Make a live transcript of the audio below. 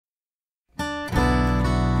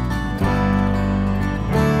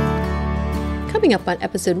Coming up on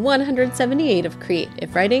episode 178 of Create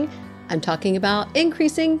If Writing, I'm talking about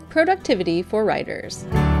increasing productivity for writers.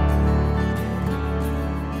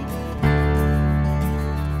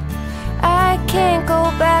 I can't go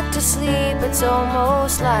back to sleep, it's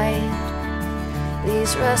almost light.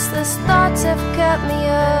 These restless thoughts have kept me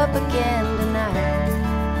up again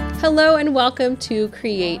tonight. Hello and welcome to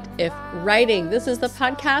Create If Writing. This is the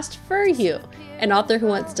podcast for you, an author who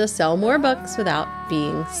wants to sell more books without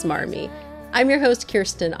being smarmy. I'm your host,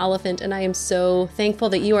 Kirsten Oliphant, and I am so thankful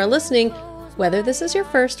that you are listening, whether this is your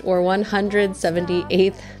first or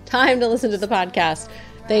 178th time to listen to the podcast.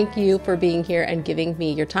 Thank you for being here and giving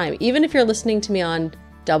me your time. Even if you're listening to me on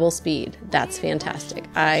double speed, that's fantastic.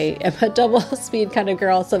 I am a double speed kind of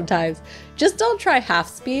girl sometimes. Just don't try half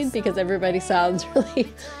speed because everybody sounds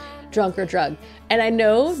really drunk or drugged. And I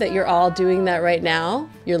know that you're all doing that right now.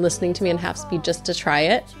 You're listening to me in half speed just to try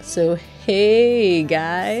it. So, hey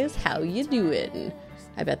guys, how you doing?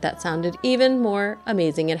 I bet that sounded even more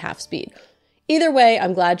amazing at half speed. Either way,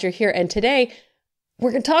 I'm glad you're here. And today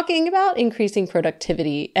we're talking about increasing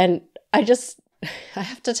productivity. And I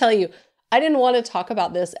have to tell you, I didn't want to talk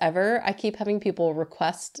about this ever. I keep having people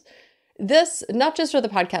request this, not just for the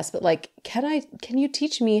podcast, but like, can you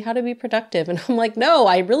teach me how to be productive? And I'm like, no,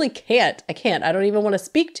 I really can't. I can't. I don't even want to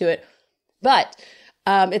speak to it. But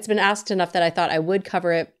it's been asked enough that I thought I would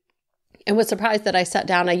cover it, and was surprised that I sat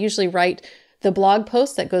down. I usually write the blog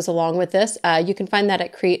post that goes along with this. You can find that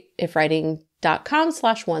at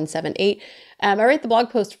createifwriting.com/178. I write the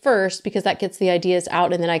blog post first because that gets the ideas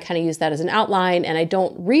out, and then I kind of use that as an outline, and I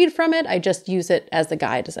don't read from it. I just use it as the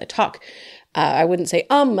guide as I talk. I wouldn't say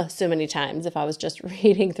so many times if I was just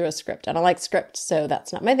reading through a script. I don't like script, so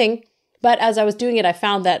that's not my thing. But as I was doing it, I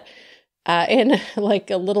found that in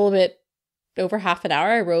like a little bit over half an hour,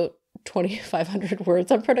 I wrote 2,500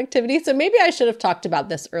 words on productivity. So maybe I should have talked about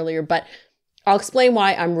this earlier, but I'll explain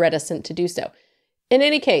why I'm reticent to do so. In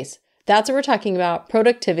any case, that's what we're talking about,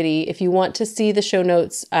 productivity. If you want to see the show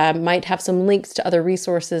notes, might have some links to other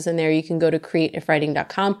resources in there. You can go to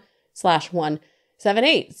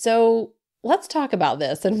createifwriting.com/178. So let's talk about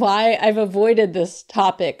this and why I've avoided this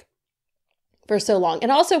topic for so long,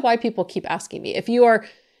 and also why people keep asking me. If you are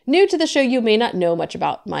new to the show, you may not know much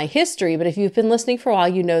about my history, but if you've been listening for a while,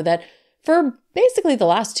 you know that for basically the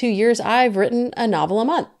last 2 years, I've written a novel a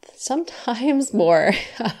month, sometimes more,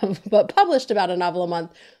 but published about a novel a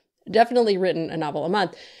month, definitely written a novel a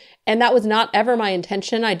month. And that was not ever my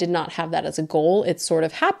intention. I did not have that as a goal. It sort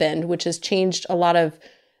of happened, which has changed a lot of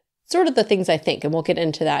sort of the things I think, and we'll get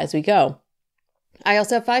into that as we go. I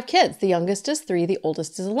also have 5 kids. The youngest is 3, the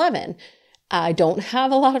oldest is 11. I don't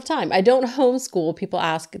have a lot of time. I don't homeschool. People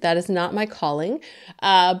ask, that is not my calling.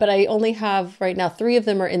 But I only have right now 3 of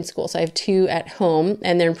them are in school. So I have 2 at home,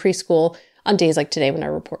 and they're in preschool on days like today when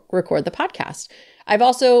I record the podcast. I've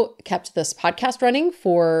also kept this podcast running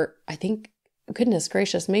for, I think, goodness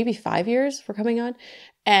gracious, maybe 5 years for coming on.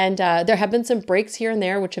 And there have been some breaks here and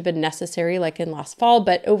there, which have been necessary, like in last fall.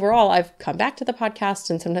 But overall, I've come back to the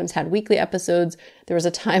podcast and sometimes had weekly episodes. There was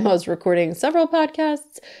a time I was recording several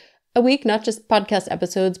podcasts a week, not just podcast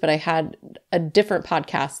episodes, but I had a different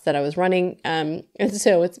podcast that I was running. And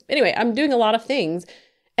so anyway, I'm doing a lot of things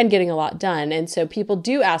and getting a lot done. And so people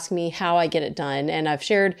do ask me how I get it done. And I've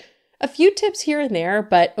shared a few tips here and there,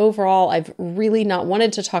 but overall, I've really not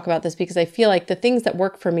wanted to talk about this because I feel like the things that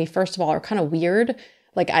work for me, first of all, are kind of weird.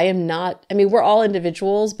 Like we're all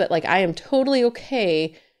individuals, but like I am totally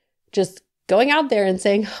okay just going out there and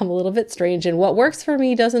saying I'm a little bit strange, and what works for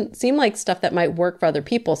me doesn't seem like stuff that might work for other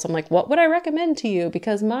people. So I'm like, what would I recommend to you?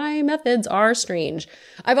 Because my methods are strange.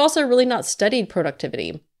 I've also really not studied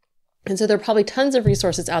productivity. And so there are probably tons of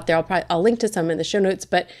resources out there. I'll link to some in the show notes,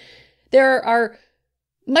 but there are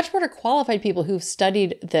much more qualified people who've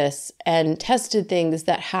studied this and tested things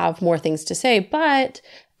that have more things to say. But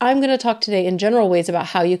I'm going to talk today in general ways about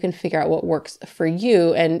how you can figure out what works for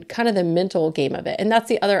you and kind of the mental game of it. And that's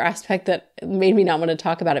the other aspect that made me not want to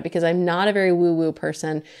talk about it, because I'm not a very woo-woo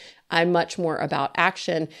person. I'm much more about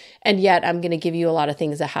action. And yet I'm going to give you a lot of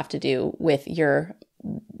things that have to do with your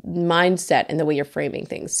mindset and the way you're framing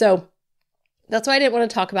things. So that's why I didn't want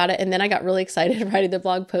to talk about it. And then I got really excited writing the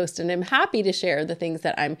blog post, and I'm happy to share the things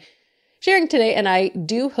that I'm sharing today. And I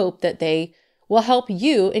do hope that they will help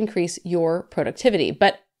you increase your productivity.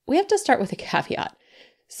 But we have to start with a caveat.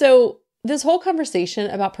 So this whole conversation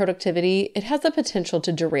about productivity, it has the potential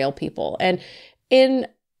to derail people. And in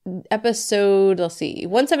episode,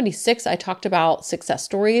 176, I talked about success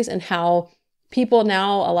stories and how people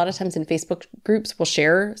now, a lot of times in Facebook groups, will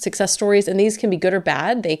share success stories. And these can be good or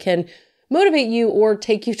bad. They can motivate you or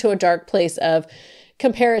take you to a dark place of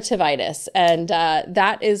comparativitis. And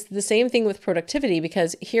that is the same thing with productivity,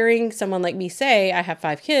 because hearing someone like me say, I have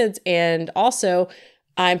 5 kids and also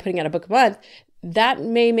I'm putting out a book a month, that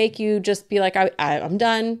may make you just be like, I'm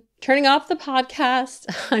done turning off the podcast.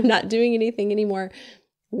 I'm not doing anything anymore.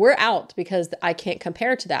 We're out because I can't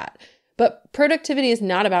compare to that. But productivity is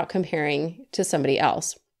not about comparing to somebody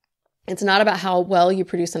else. It's not about how well you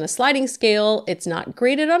produce on a sliding scale. It's not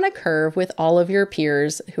graded on a curve with all of your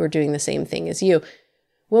peers who are doing the same thing as you.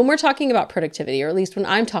 When we're talking about productivity, or at least when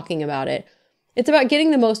I'm talking about it, it's about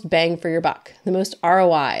getting the most bang for your buck, the most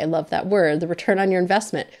ROI. I love that word, the return on your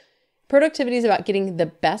investment. Productivity is about getting the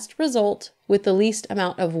best result with the least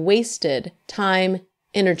amount of wasted time,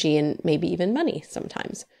 energy, and maybe even money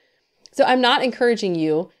sometimes. So I'm not encouraging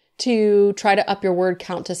you to try to up your word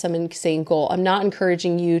count to some insane goal. I'm not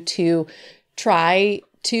encouraging you to try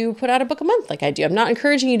to put out a book a month like I do. I'm not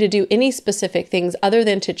encouraging you to do any specific things other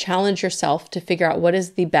than to challenge yourself to figure out what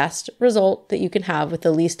is the best result that you can have with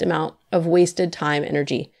the least amount of wasted time,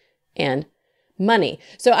 energy, and money.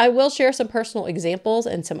 So I will share some personal examples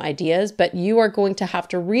and some ideas, but you are going to have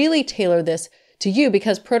to really tailor this to you,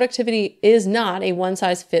 because productivity is not a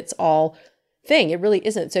one-size-fits-all thing. It really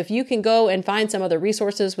isn't. So if you can go and find some other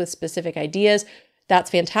resources with specific ideas, that's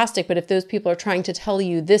fantastic. But if those people are trying to tell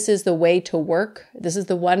you this is the way to work, this is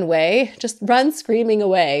the one way, just run screaming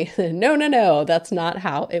away. No, that's not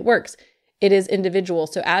how it works. It is individual.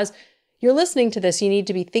 So as you're listening to this, you need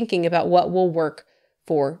to be thinking about what will work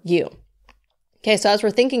for you. Okay, so as we're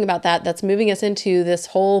thinking about that, that's moving us into this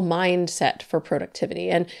whole mindset for productivity.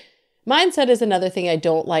 And mindset is another thing I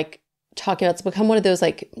don't like talking about. It's become one of those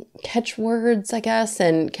like catchwords, I guess,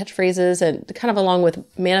 and catchphrases, and kind of along with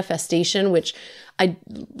manifestation, which I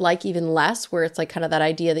like even less, where it's like kind of that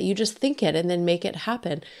idea that you just think it and then make it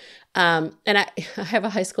happen. And I have a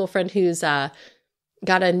high school friend who's got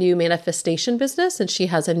a new manifestation business, and she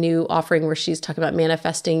has a new offering where she's talking about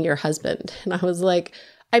manifesting your husband. And I was like,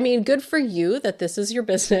 I mean, good for you that this is your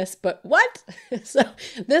business, but what? So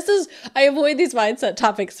I avoid these mindset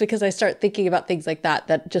topics because I start thinking about things like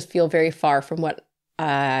that just feel very far from what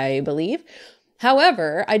I believe.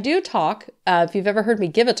 However, I do talk, if you've ever heard me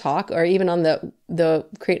give a talk, or even on the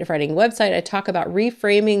Creative Writing website, I talk about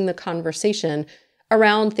reframing the conversation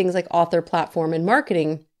around things like author platform and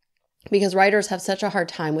marketing, because writers have such a hard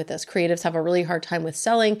time with this. Creatives have a really hard time with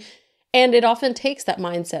selling, and it often takes that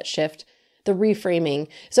mindset shift, the reframing.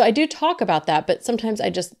 So I do talk about that, but sometimes I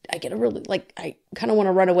get a really, I kind of want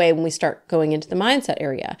to run away when we start going into the mindset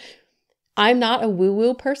area. I'm not a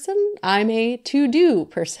woo-woo person. I'm a to-do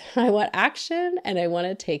person. I want action and I want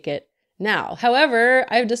to take it now. However,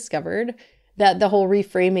 I've discovered that the whole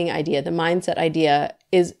reframing idea, the mindset idea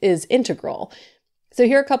is integral. So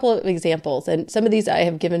here are a couple of examples, and some of these I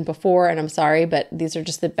have given before, and I'm sorry, but these are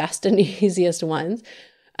just the best and easiest ones.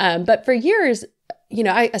 But for years,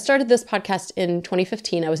 I started this podcast in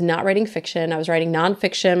 2015. I was not writing fiction. I was writing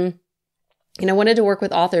nonfiction. And I wanted to work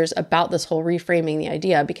with authors about this whole reframing the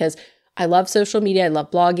idea, because I love social media. I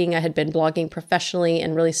love blogging. I had been blogging professionally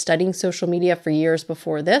and really studying social media for years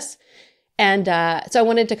before this. And so I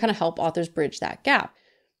wanted to kind of help authors bridge that gap.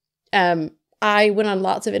 I went on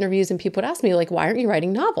lots of interviews and people would ask me, why aren't you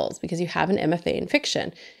writing novels? Because you have an MFA in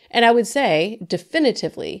fiction. And I would say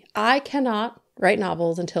definitively, I cannot write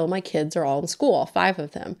novels until my kids are all in school, all 5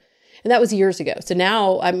 of them. And that was years ago. So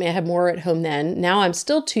now I have more at home then. Now I'm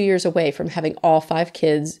still 2 years away from having all 5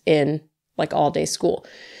 kids in all day school.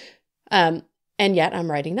 And yet I'm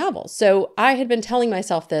writing novels. So I had been telling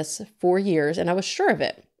myself this for years, and I was sure of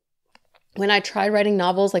it. When I tried writing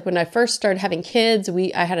novels, when I first started having kids,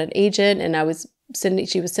 I had an agent, and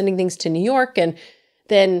she was sending things to New York, and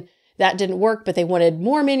then that didn't work, but they wanted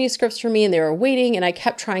more manuscripts from me and they were waiting. And I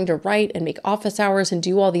kept trying to write and make office hours and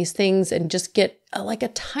do all these things and just get a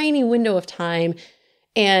tiny window of time.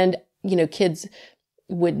 And, kids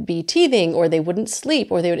would be teething, or they wouldn't sleep,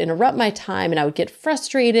 or they would interrupt my time, and I would get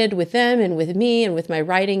frustrated with them and with me and with my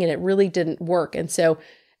writing, and it really didn't work. And so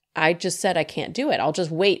I just said, I can't do it. I'll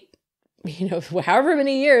just wait, however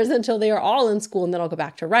many years until they are all in school, and then I'll go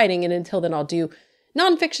back to writing. And until then I'll do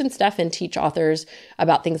nonfiction stuff and teach authors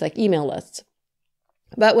about things like email lists.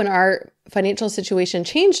 But when our financial situation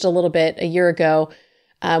changed a little bit a year ago,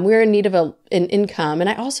 we were in need of an income. And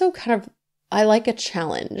I also I like a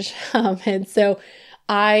challenge. And so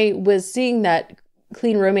I was seeing that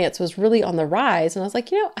clean romance was really on the rise. And I was like,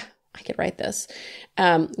 I could write this,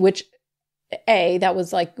 which that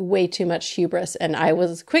was way too much hubris. And I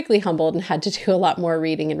was quickly humbled and had to do a lot more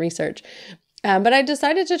reading and research. But I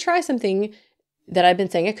decided to try something that I've been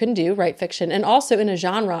saying I couldn't do, write fiction, and also in a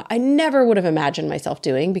genre I never would have imagined myself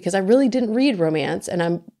doing, because I really didn't read romance, and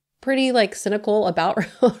I'm pretty like cynical about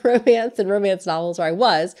romance and romance novels, or I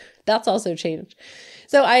was. That's also changed.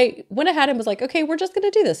 So I went ahead and was like, okay, we're just going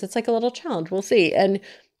to do this. It's like a little challenge. We'll see. And,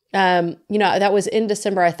 that was in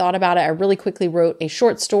December. I thought about it. I really quickly wrote a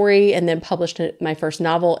short story and then published my first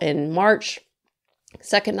novel in March,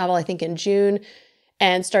 second novel, I think in June.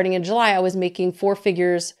 And starting in July, I was making 4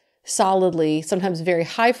 figures solidly, sometimes very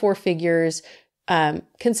high 4 figures,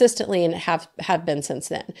 consistently, and have been since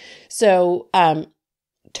then. So,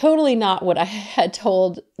 totally not what I had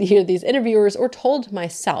told these interviewers or told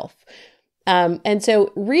myself. And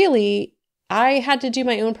so really, I had to do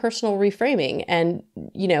my own personal reframing. And,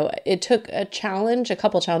 it took a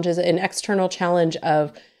couple challenges, an external challenge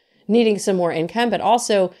of needing some more income, but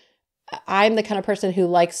also I'm the kind of person who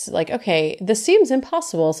likes okay, this seems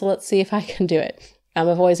impossible, so let's see if I can do it. I've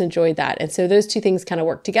always enjoyed that. And so those two things kind of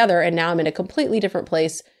work together. And now I'm in a completely different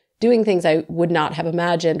place doing things I would not have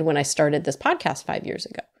imagined when I started this podcast 5 years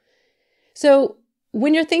ago. So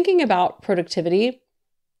when you're thinking about productivity,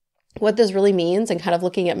 what this really means, and kind of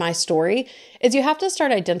looking at my story, is you have to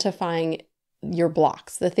start identifying your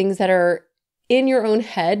blocks, the things that are in your own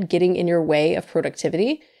head getting in your way of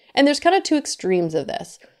productivity. And there's kind of 2 extremes of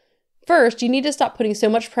this. First, you need to stop putting so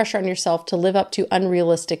much pressure on yourself to live up to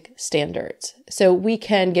unrealistic standards. So we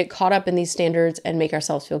can get caught up in these standards and make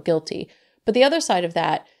ourselves feel guilty. But the other side of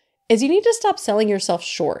that is you need to stop selling yourself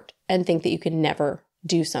short and think that you can never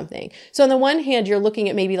do something. So on the one hand, you're looking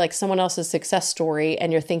at maybe like someone else's success story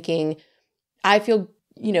and you're thinking, I feel,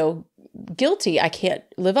 guilty. I can't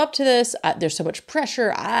live up to this. There's so much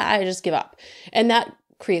pressure. I just give up. And that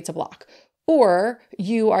creates a block. Or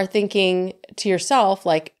you are thinking to yourself,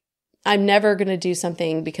 like, I'm never going to do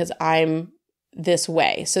something because I'm this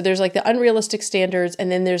way. So there's like the unrealistic standards,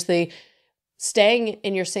 and then there's the staying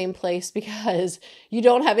in your same place because you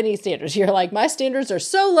don't have any standards. You're like, my standards are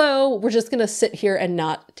so low, we're just going to sit here and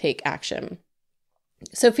not take action.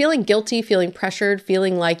 So feeling guilty, feeling pressured,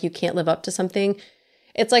 feeling like you can't live up to something,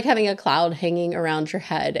 it's like having a cloud hanging around your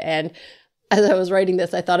head. And as I was writing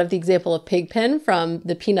this, I thought of the example of Pigpen from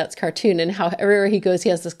the Peanuts cartoon, and how everywhere he goes, he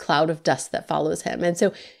has this cloud of dust that follows him. And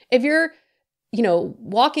so if you're,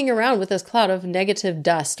 walking around with this cloud of negative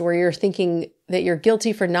dust where you're thinking that you're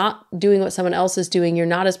guilty for not doing what someone else is doing, you're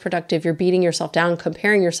not as productive, you're beating yourself down,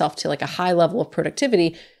 comparing yourself to like a high level of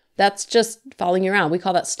productivity, that's just following you around. We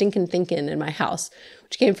call that stinking thinking in my house,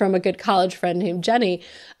 which came from a good college friend named Jenny.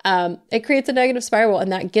 It creates a negative spiral,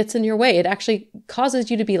 and that gets in your way. It actually causes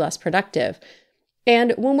you to be less productive.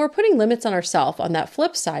 And when we're putting limits on ourselves, on that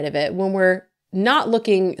flip side of it, when we're not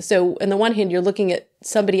looking, so on the one hand, you're looking at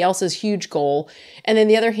somebody else's huge goal. And then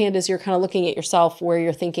the other hand is you're kind of looking at yourself where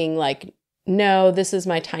you're thinking like, no, this is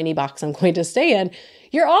my tiny box I'm going to stay in.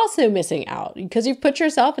 You're also missing out because you've put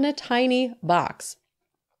yourself in a tiny box.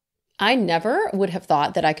 I never would have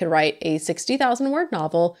thought that I could write a 60,000 word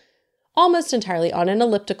novel almost entirely on an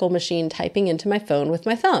elliptical machine typing into my phone with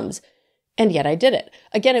my thumbs. And yet I did it.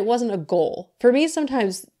 Again, it wasn't a goal. For me,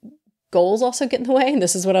 sometimes goals also get in the way, and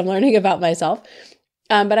this is what I'm learning about myself.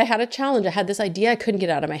 But I had a challenge. I had this idea I couldn't get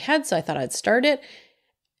out of my head, so I thought I'd start it.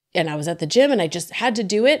 And I was at the gym, and I just had to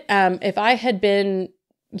do it. If I had been,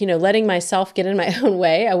 letting myself get in my own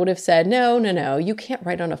way, I would have said, no, you can't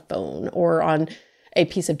write on a phone or on a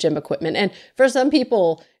piece of gym equipment. And for some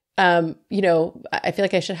people, I feel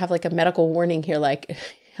like I should have like a medical warning here, like,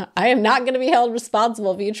 I am not going to be held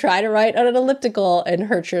responsible if you try to write on an elliptical and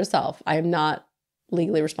hurt yourself. I am not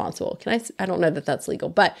legally responsible. I don't know that that's legal,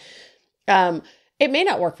 but it may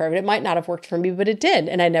not work for everyone. It might not have worked for me, but it did.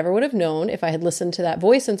 And I never would have known if I had listened to that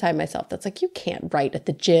voice inside myself that's like, you can't write at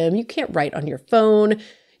the gym. You can't write on your phone.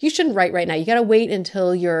 You shouldn't write right now. You got to wait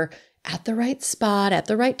until you're at the right spot, at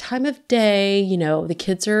the right time of day. The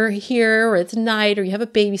kids are here, or it's night, or you have a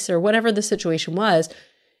babysitter, whatever the situation was.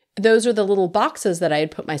 Those are the little boxes that I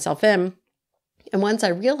had put myself in. And once I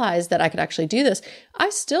realized that I could actually do this, I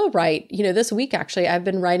still write. This week, actually, I've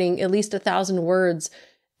been writing at least 1,000 words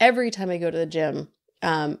every time I go to the gym,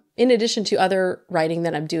 in addition to other writing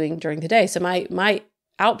that I'm doing during the day. So my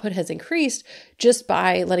output has increased just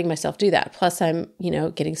by letting myself do that. Plus, I'm,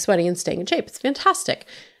 getting sweaty and staying in shape. It's fantastic.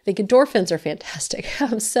 I think endorphins are fantastic.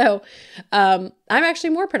 So I'm actually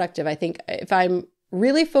more productive. I think if I'm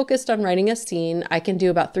really focused on writing a scene, I can do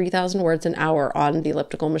about 3,000 words an hour on the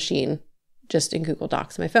elliptical machine, just in Google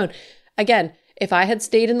Docs on my phone. Again, if I had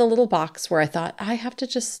stayed in the little box where I thought I have to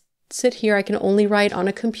just sit here, I can only write on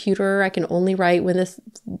a computer, I can only write when this,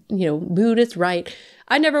 mood is right,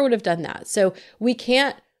 I never would have done that. So we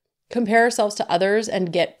can't compare ourselves to others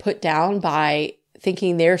and get put down by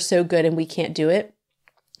thinking they're so good and we can't do it.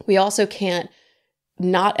 We also can't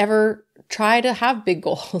not ever try to have big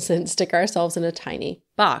goals and stick ourselves in a tiny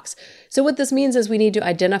box. So what this means is we need to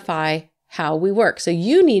identify how we work. So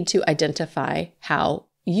you need to identify how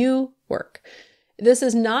you work. This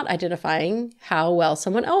is not identifying how well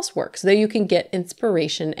someone else works, though you can get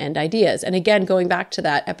inspiration and ideas. And again, going back to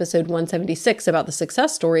that episode 176 about the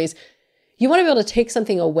success stories, you want to be able to take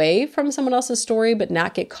something away from someone else's story, but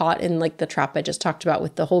not get caught in like the trap I just talked about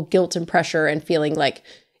with the whole guilt and pressure and feeling like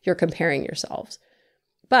you're comparing yourselves.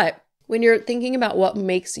 But when you're thinking about what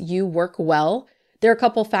makes you work well, there are a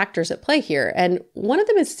couple factors at play here. And one of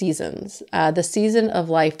them is seasons, the season of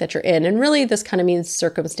life that you're in. And really this kind of means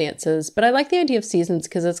circumstances, but I like the idea of seasons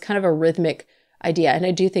because it's kind of a rhythmic idea. And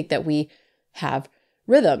I do think that we have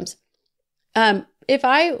rhythms. If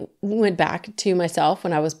I went back to myself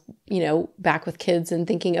when I was, back with kids and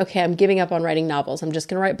thinking, okay, I'm giving up on writing novels. I'm just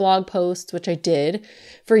going to write blog posts, which I did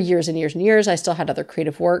for years and years and years. I still had other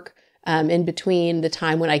creative work in between the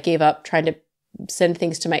time when I gave up trying to send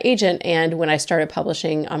things to my agent and when I started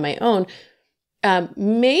publishing on my own.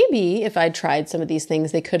 Maybe if I'd tried some of these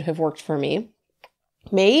things, they could have worked for me.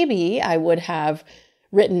 Maybe I would have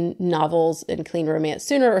written novels and clean romance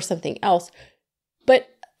sooner or something else. But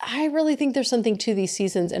I really think there's something to these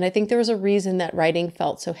seasons. And I think there was a reason that writing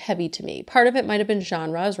felt so heavy to me. Part of it might have been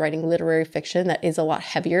genre. I was writing literary fiction that is a lot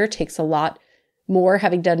heavier, takes a lot more.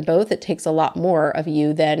 Having done both, it takes a lot more of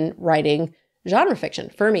you than writing genre fiction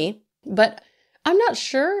for me. But I'm not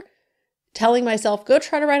sure telling myself, go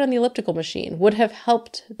try to write on the elliptical machine would have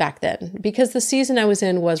helped back then because the season I was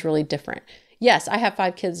in was really different. Yes, I have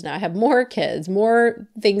 5 kids now. I have more kids, more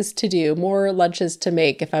things to do, more lunches to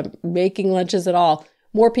make if I'm making lunches at all,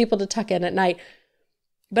 more people to tuck in at night.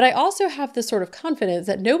 But I also have this sort of confidence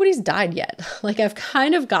that nobody's died yet. Like I've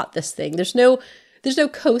kind of got this thing. There's no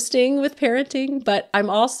coasting with parenting, but I'm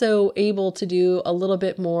also able to do a little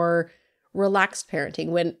bit more relaxed parenting.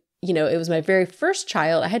 When it was my very first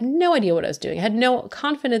child, I had no idea what I was doing. I had no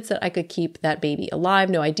confidence that I could keep that baby alive,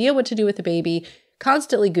 no idea what to do with the baby,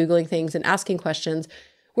 constantly Googling things and asking questions.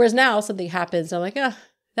 Whereas now something happens, I'm like,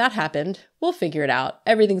 that happened. We'll figure it out.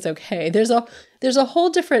 Everything's okay. There's a whole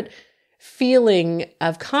different feeling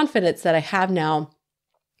of confidence that I have now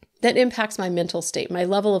that impacts my mental state. My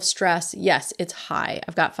level of stress, yes, it's high.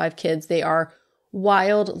 I've got 5 kids. They are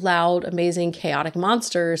wild, loud, amazing, chaotic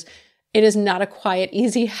monsters. It is not a quiet,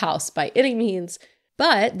 easy house by any means.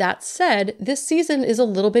 But that said, this season is a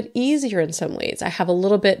little bit easier in some ways. I have a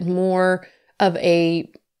little bit more of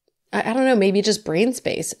maybe just brain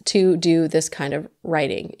space to do this kind of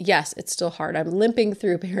writing. Yes, it's still hard. I'm limping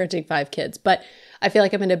through parenting 5 kids, but I feel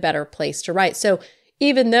like I'm in a better place to write. So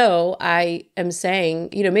even though I am saying,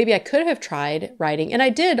 maybe I could have tried writing, and I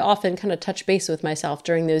did often kind of touch base with myself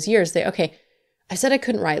during those years. Okay, I said I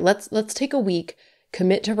couldn't write. Let's take a week,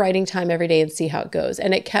 commit to writing time every day and see how it goes.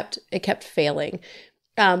 And it kept failing.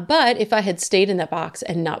 But if I had stayed in that box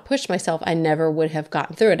and not pushed myself, I never would have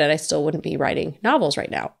gotten through it and I still wouldn't be writing novels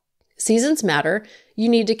right now. Seasons matter. You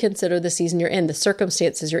need to consider the season you're in, the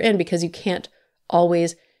circumstances you're in, because you can't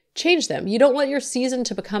always change them. You don't want your season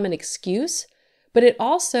to become an excuse, but it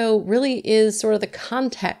also really is sort of the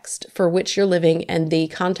context for which you're living and the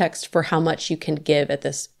context for how much you can give at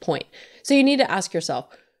this point. So you need to ask yourself,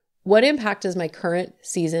 what impact does my current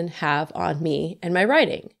season have on me and my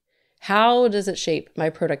writing? How does it shape my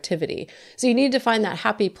productivity? So you need to find that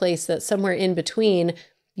happy place that's somewhere in between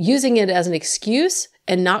using it as an excuse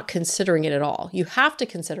and not considering it at all. You have to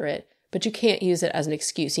consider it, but you can't use it as an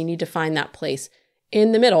excuse. You need to find that place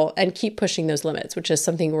in the middle and keep pushing those limits, which is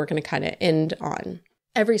something we're going to kind of end on.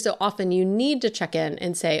 Every so often, you need to check in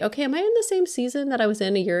and say, okay, am I in the same season that I was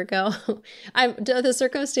in a year ago? Are the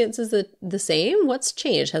circumstances the same? What's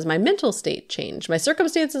changed? Has my mental state changed? My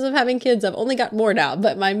circumstances of having kids, I've only got more now,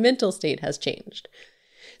 but my mental state has changed.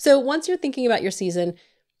 So once you're thinking about your season,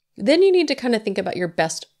 then you need to kind of think about your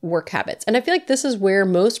best work habits. And I feel like this is where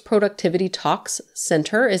most productivity talks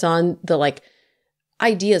center is on the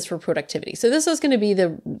ideas for productivity. So this is going to be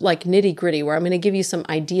the nitty gritty where I'm going to give you some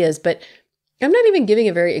ideas, but I'm not even giving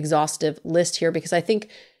a very exhaustive list here because I think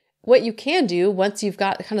what you can do once you've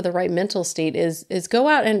got kind of the right mental state is go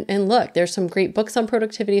out and look. There's some great books on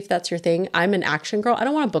productivity if that's your thing. I'm an action girl. I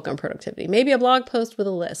don't want a book on productivity. Maybe a blog post with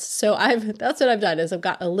a list. So that's what I've done is I've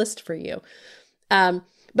got a list for you.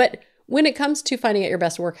 But when it comes to finding out your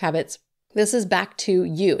best work habits, this is back to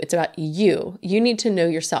you. It's about you. You need to know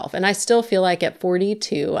yourself. And I still feel like at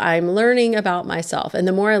 42, I'm learning about myself. And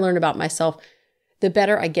the more I learn about myself, the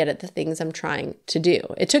better I get at the things I'm trying to do.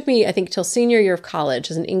 It took me, I think, till senior year of college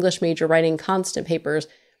as an English major writing constant papers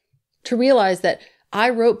to realize that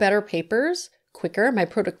I wrote better papers quicker. My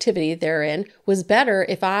productivity therein was better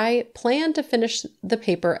if I planned to finish the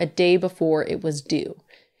paper a day before it was due.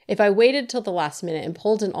 If I waited till the last minute and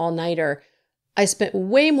pulled an all-nighter, I spent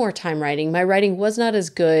way more time writing. My writing was not as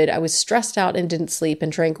good. I was stressed out and didn't sleep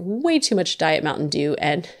and drank way too much Diet Mountain Dew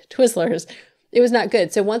and Twizzlers. It was not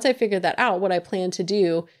good. So once I figured that out, what I planned to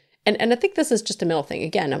do, and I think this is just a mental thing.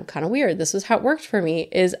 Again, I'm kind of weird. This is how it worked for me,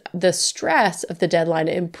 is the stress of the deadline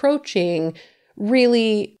approaching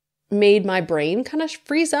really made my brain kind of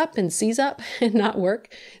freeze up and seize up and not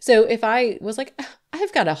work. So if I was like,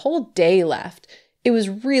 I've got a whole day left, it was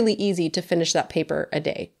really easy to finish that paper a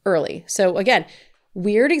day early. So again,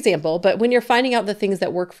 weird example, but when you're finding out the things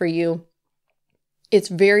that work for you, it's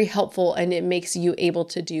very helpful and it makes you able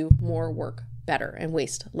to do more work better and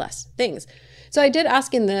waste less things. So I did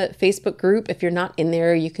ask in the Facebook group. If you're not in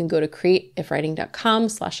there, you can go to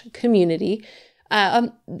createifwriting.com/community.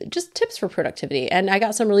 Just tips for productivity. And I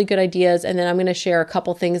got some really good ideas. And then I'm going to share a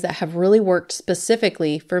couple things that have really worked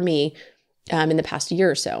specifically for me in the past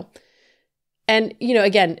year or so. And,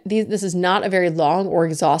 again, this is not a very long or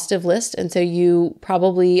exhaustive list. And so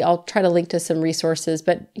I'll try to link to some resources,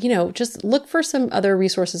 but, just look for some other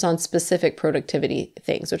resources on specific productivity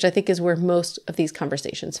things, which I think is where most of these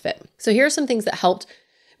conversations fit. So here are some things that helped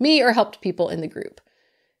me or helped people in the group.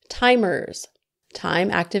 Timers,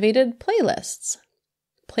 time-activated playlists,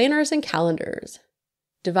 planners and calendars,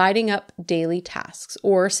 dividing up daily tasks,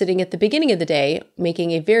 or sitting at the beginning of the day,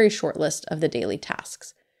 making a very short list of the daily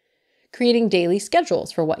tasks. Creating daily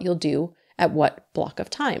schedules for what you'll do at what block of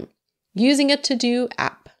time. Using a to-do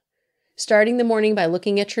app. Starting the morning by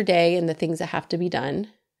looking at your day and the things that have to be done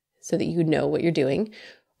so that you know what you're doing.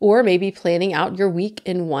 Or maybe planning out your week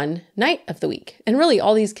in one night of the week. And really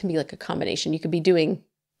all these can be like a combination. You could be doing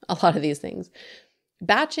a lot of these things.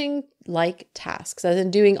 Batching like tasks, as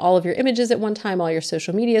in doing all of your images at one time, all your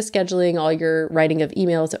social media scheduling, all your writing of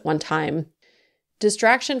emails at one time.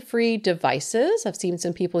 Distraction-free devices, I've seen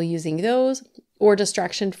some people using those, or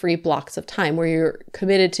distraction-free blocks of time where you're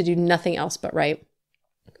committed to do nothing else but write.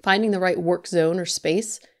 Finding the right work zone or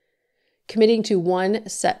space. Committing to one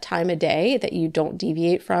set time a day that you don't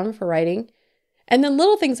deviate from for writing. And then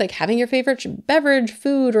little things like having your favorite beverage,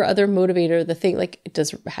 food, or other motivator. The thing like,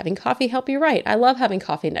 does having coffee help you write? I love having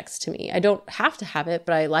coffee next to me. I don't have to have it,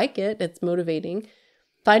 but I like it. It's motivating.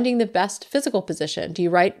 Finding the best physical position. Do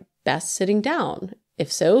you write best sitting down?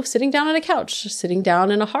 If so, sitting down on a couch, sitting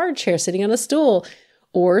down in a hard chair, sitting on a stool,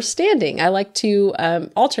 or standing. I like to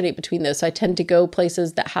alternate between those. So I tend to go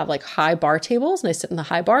places that have like high bar tables and I sit in the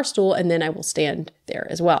high bar stool and then I will stand there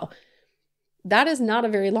as well. That is not a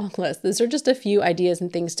very long list. Those are just a few ideas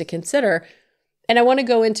and things to consider. And I want to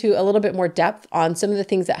go into a little bit more depth on some of the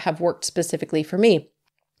things that have worked specifically for me.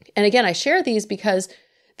 And again, I share these because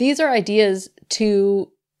these are ideas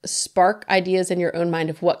to spark ideas in your own mind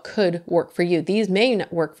of what could work for you. These may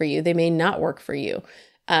not work for you. They may not work for you.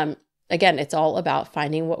 Again, it's all about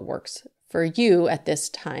finding what works for you at this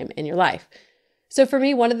time in your life. So for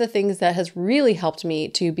me, one of the things that has really helped me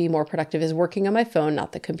to be more productive is working on my phone,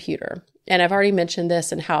 not the computer. And I've already mentioned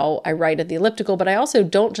this and how I write at the elliptical, but I also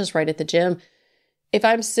don't just write at the gym. If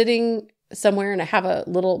I'm sitting somewhere and I have a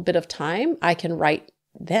little bit of time, I can write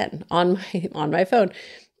then on my phone.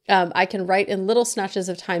 I can write in little snatches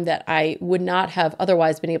of time that I would not have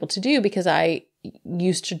otherwise been able to do because I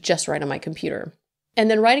used to just write on my computer.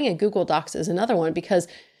 And then writing in Google Docs is another one because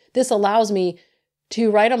this allows me to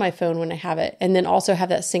write on my phone when I have it and then also have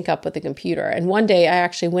that sync up with the computer. And one day I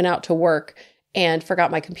actually went out to work and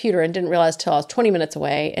forgot my computer and didn't realize till I was 20 minutes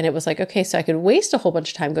away. And it was like, okay, so I could waste a whole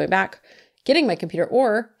bunch of time going back, getting my computer,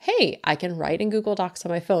 or hey, I can write in Google Docs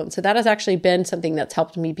on my phone. So that has actually been something that's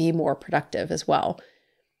helped me be more productive as well.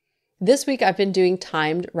 This week, I've been doing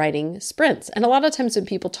timed writing sprints. And a lot of times when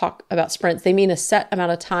people talk about sprints, they mean a set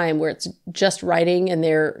amount of time where it's just writing and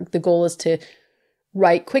the goal is to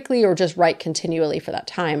write quickly or just write continually for that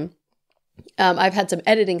time. I've had some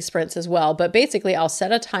editing sprints as well, but basically I'll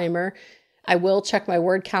set a timer. I will check my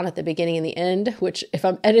word count at the beginning and the end, which if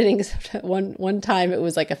I'm editing one time, it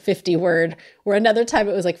was like a 50 word, or another time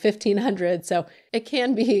it was like 1,500. So it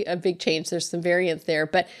can be a big change. There's some variance there,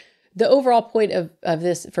 but the overall point of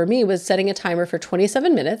this for me was setting a timer for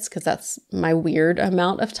 27 minutes because that's my weird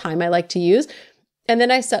amount of time I like to use. And then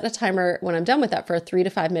I set a timer when I'm done with that for a 3 to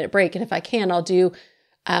 5 minute break. And if I can, I'll do,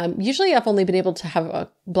 usually I've only been able to have a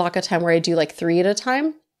block of time where I do like 3 at a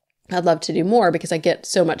time. I'd love to do more because I get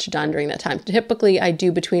so much done during that time. Typically I do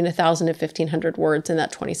between 1,000 and 1,500 words in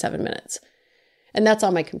that 27 minutes. And that's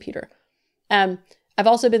on my computer. I've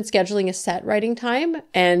also been scheduling a set writing time.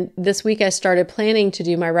 And this week I started planning to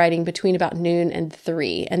do my writing between about noon and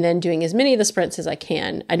 3 and then doing as many of the sprints as I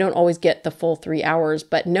can. I don't always get the full 3 hours,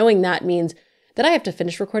 but knowing that means that I have to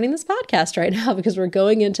finish recording this podcast right now because we're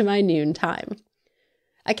going into my noon time.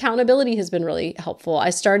 Accountability has been really helpful. I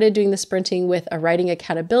started doing the sprinting with a writing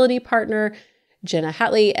accountability partner, Jenna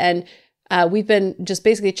Hatley, and we've been just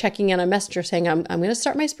basically checking in on Messenger saying, I'm going to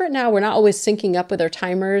start my sprint now. We're not always syncing up with our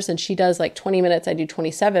timers, and she does like 20 minutes, I do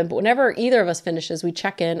 27. But whenever either of us finishes, we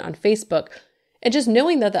check in on Facebook. And just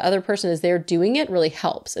knowing that the other person is there doing it really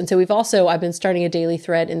helps. And so I've been starting a daily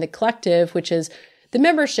thread in the collective, which is the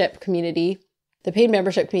membership community, the paid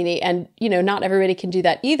membership community. And, not everybody can do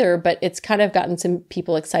that either, but it's kind of gotten some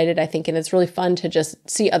people excited, I think. And it's really fun to just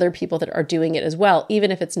see other people that are doing it as well, even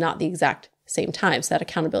if it's not the exact same time. So that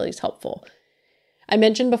accountability is helpful. I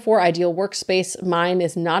mentioned before, ideal workspace. Mine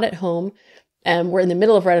is not at home. We're in the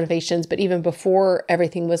middle of renovations, but even before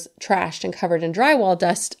everything was trashed and covered in drywall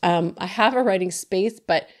dust, I have a writing space,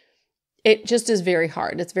 but it just is very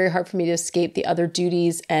hard. It's very hard for me to escape the other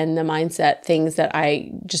duties and the mindset things that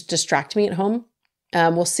I just distract me at home.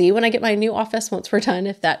 We'll see when I get my new office once we're done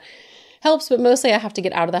if that helps, but mostly I have to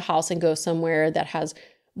get out of the house and go somewhere that has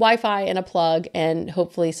Wi-Fi and a plug and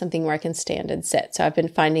hopefully something where I can stand and sit. So I've been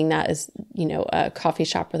finding that as, a coffee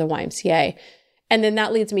shop or the YMCA. And then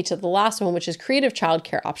that leads me to the last one, which is creative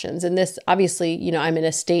childcare options. And this, obviously, I'm in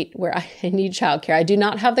a state where I need childcare. I do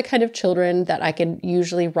not have the kind of children that I can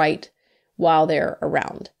usually write while they're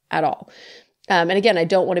around at all. And again, I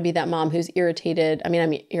don't want to be that mom who's irritated. I mean,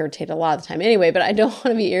 I'm irritated a lot of the time anyway, but I don't want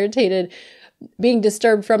to be irritated being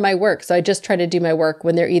disturbed from my work. So I just try to do my work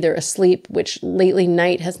when they're either asleep, which lately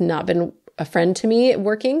night has not been a friend to me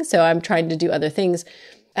working. So I'm trying to do other things.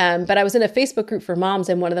 But I was in a Facebook group for moms,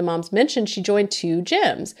 and one of the moms mentioned she joined 2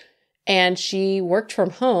 gyms and she worked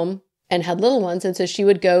from home and had little ones. And so she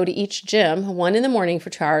would go to each gym, one in the morning for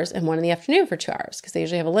 2 hours and one in the afternoon for 2 hours, because they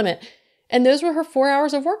usually have a limit. And those were her 4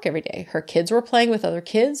 hours of work every day. Her kids were playing with other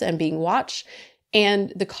kids and being watched.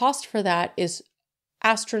 And the cost for that is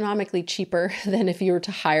astronomically cheaper than if you were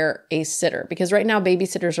to hire a sitter, because right now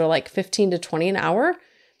babysitters are like 15 to 20 an hour.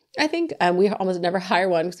 I think we almost never hire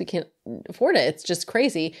one because we can't afford it. It's just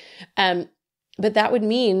crazy. But that would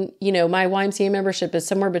mean, my YMCA membership is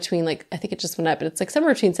somewhere between I think it just went up, but it's like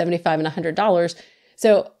somewhere between $75 and $100.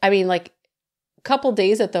 So, I mean, a couple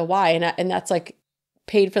days at the Y and that's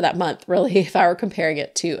paid for that month, really, if I were comparing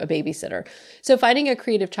it to a babysitter. So finding a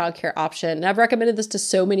creative childcare option, and I've recommended this to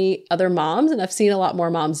so many other moms, and I've seen a lot more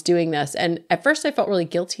moms doing this. And at first I felt really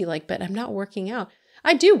guilty, but I'm not working out.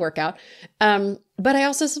 I do work out. But I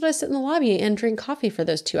also sometimes sit in the lobby and drink coffee for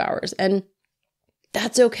those 2 hours. And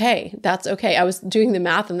that's okay. That's okay. I was doing the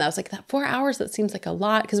math and I was like, that 4 hours, that seems like a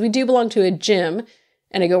lot, because we do belong to a gym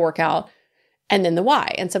and I go work out and then the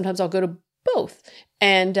Y. And sometimes I'll go to both.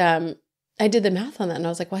 And I did the math on that and I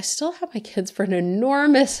was like, well, I still have my kids for an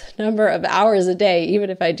enormous number of hours a day, even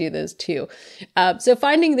if I do those 2. So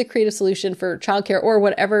finding the creative solution for childcare or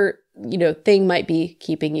whatever, thing might be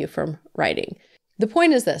keeping you from writing. The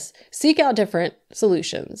point is this: seek out different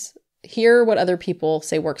solutions, hear what other people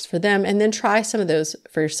say works for them, and then try some of those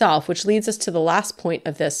for yourself, which leads us to the last point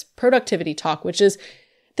of this productivity talk, which is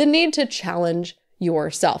the need to challenge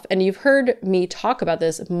yourself. And you've heard me talk about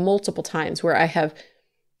this multiple times where I have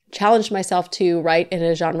challenged myself to write in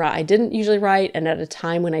a genre I didn't usually write and at a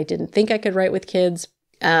time when I didn't think I could write with kids.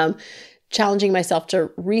 Challenging myself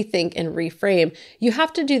to rethink and reframe. You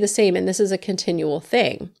have to do the same, and this is a continual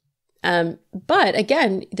thing. But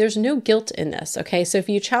again, there's no guilt in this. Okay. So if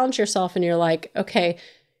you challenge yourself and you're like, okay,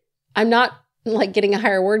 I'm not getting a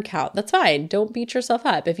higher word count, that's fine. Don't beat yourself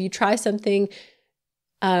up. If you try something,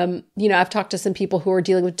 I've talked to some people who are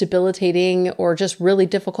dealing with debilitating or just really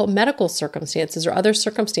difficult medical circumstances or other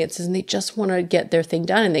circumstances, and they just want to get their thing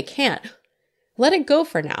done and they can't. Let it go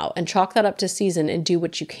for now and chalk that up to season and do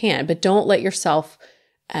what you can, but don't let yourself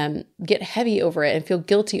get heavy over it and feel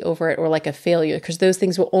guilty over it or like a failure, because those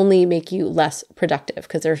things will only make you less productive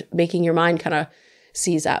because they're making your mind kind of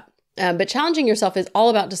seize up. But challenging yourself is all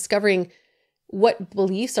about discovering what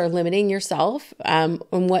beliefs are limiting yourself and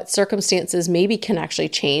what circumstances maybe can actually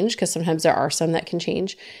change, because sometimes there are some that can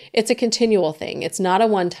change. It's a continual thing. It's not a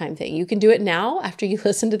one-time thing. You can do it now after you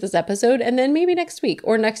listen to this episode and then maybe next week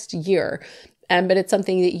or next year. But it's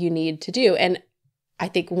something that you need to do. And I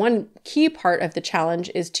think one key part of the challenge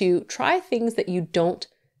is to try things that you don't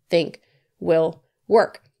think will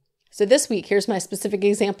work. So this week, here's my specific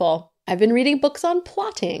example. I've been reading books on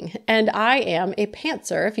plotting, and I am a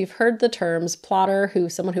pantser. If you've heard the terms, plotter,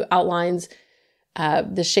 someone who outlines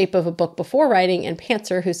the shape of a book before writing, and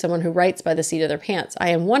pantser, who's someone who writes by the seat of their pants. I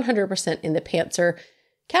am 100% in the pantser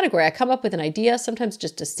category. I come up with an idea, sometimes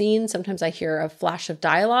just a scene, sometimes I hear a flash of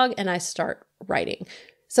dialogue, and I start writing.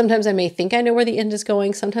 Sometimes I may think I know where the end is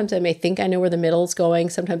going. Sometimes I may think I know where the middle is going.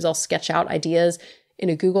 Sometimes I'll sketch out ideas in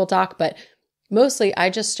a Google Doc, but mostly I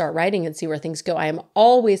just start writing and see where things go. I am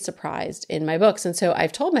always surprised in my books. And so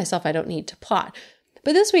I've told myself I don't need to plot.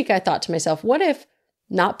 But this week I thought to myself, what if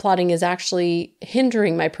not plotting is actually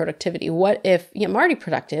hindering my productivity? What if, I'm already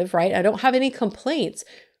productive, right? I don't have any complaints.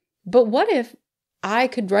 But what if I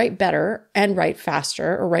could write better and write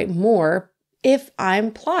faster or write more if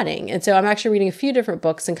I'm plotting? And so I'm actually reading a few different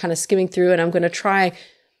books and kind of skimming through, and I'm going to try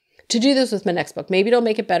to do this with my next book. Maybe it'll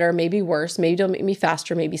make it better, maybe worse, maybe it'll make me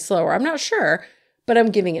faster, maybe slower. I'm not sure, but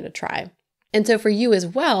I'm giving it a try. And so for you as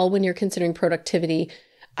well, when you're considering productivity,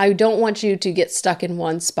 I don't want you to get stuck in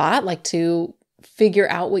one spot, like to figure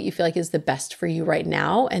out what you feel like is the best for you right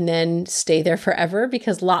now and then stay there forever,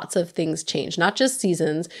 because lots of things change, not just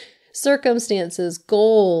seasons, circumstances,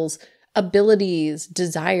 goals, abilities,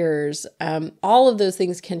 desires, all of those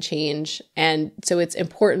things can change. And so it's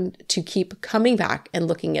important to keep coming back and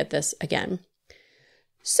looking at this again.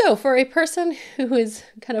 So for a person who is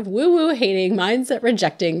kind of woo-woo hating, mindset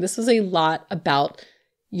rejecting, this is a lot about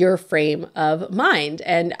your frame of mind.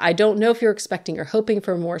 And I don't know if you're expecting or hoping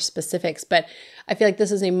for more specifics, but I feel like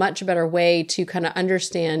this is a much better way to kind of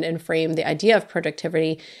understand and frame the idea of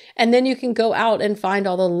productivity. And then you can go out and find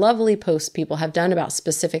all the lovely posts people have done about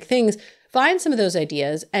specific things, find some of those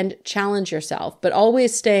ideas and challenge yourself, but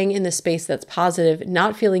always staying in the space that's positive,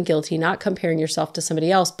 not feeling guilty, not comparing yourself to somebody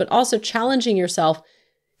else, but also challenging yourself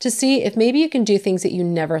to see if maybe you can do things that you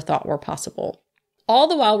never thought were possible. All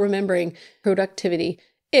the while remembering productivity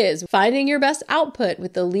is finding your best output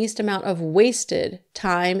with the least amount of wasted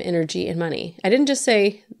time, energy, and money. I didn't just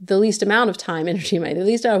say the least amount of time, energy, and money, the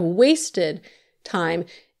least amount of wasted time,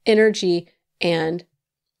 energy, and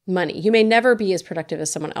money. You may never be as productive as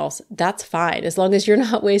someone else. That's fine. As long as you're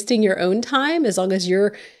not wasting your own time, as long as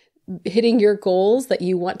you're hitting your goals that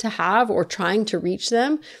you want to have or trying to reach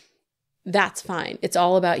them, that's fine. It's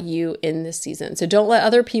all about you in this season. So don't let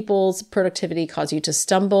other people's productivity cause you to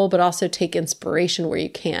stumble, but also take inspiration where you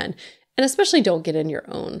can. And especially don't get in your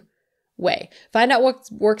own way. Find out what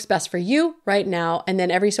works best for you right now. And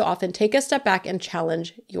then every so often, take a step back and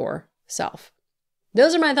challenge yourself.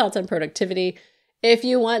 Those are my thoughts on productivity. If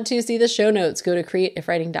you want to see the show notes, go to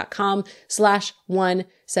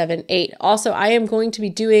creativeifwriting.com/178. Also, I am going to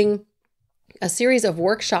be doing a series of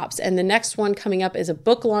workshops, and the next one coming up is a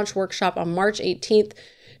book launch workshop on March 18th,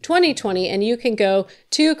 2020. And you can go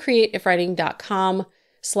to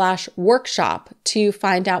creativeifwriting.com/workshop to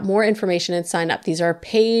find out more information and sign up. These are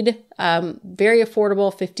paid, very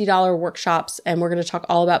affordable $50 workshops. And we're going to talk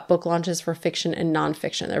all about book launches for fiction and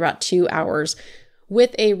nonfiction. They're about 2 hours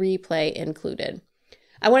with a replay included.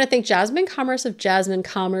 I want to thank Jasmine Commerce of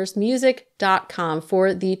JasmineCommerceMusic.com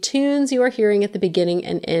for the tunes you are hearing at the beginning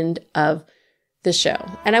and end of the show.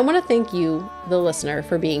 And I want to thank you, the listener,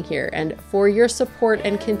 for being here and for your support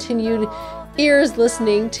and continued ears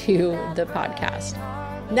listening to the podcast.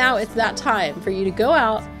 Now it's that time for you to go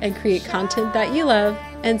out and create content that you love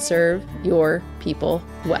and serve your people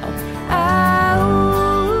well.